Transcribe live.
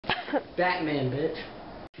Batman, bitch.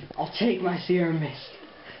 I'll take my serum mist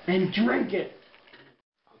and drink it.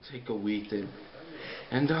 I'll take a wheat thin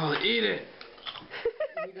and I'll eat it.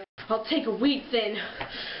 I'll take a wheat thin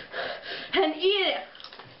and eat it.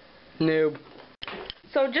 Noob.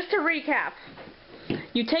 So just to recap,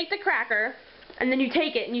 you take the cracker and then you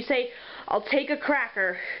take it and you say, I'll take a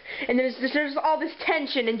cracker, and there's all this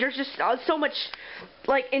tension and there's just so much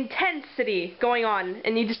like intensity going on,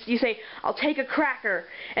 and you say, I'll take a cracker,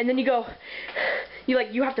 and then you go,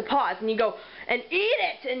 you have to pause and you go and eat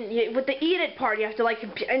it, and with the eat it part you have to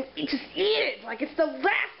just eat it like it's the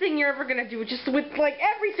last thing you're ever gonna do, just with like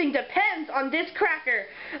everything depends on this cracker,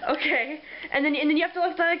 okay? And then you have to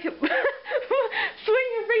swing your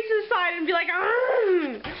face to the side and be like,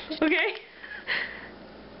 okay?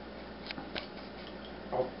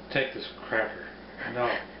 I'll take this cracker and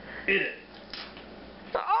I'll eat it.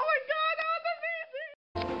 Oh my god, that was amazing!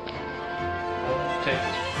 I'll take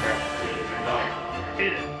this cracker and I'll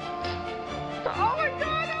eat it. Oh my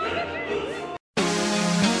god, that was amazing!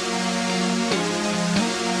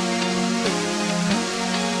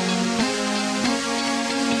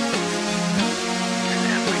 And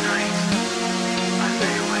every night, I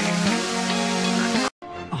lay awake.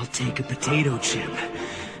 I'll take a potato chip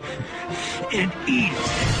and eat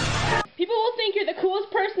it. People will think you're the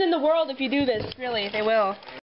coolest person in the world if you do this. Really, they will.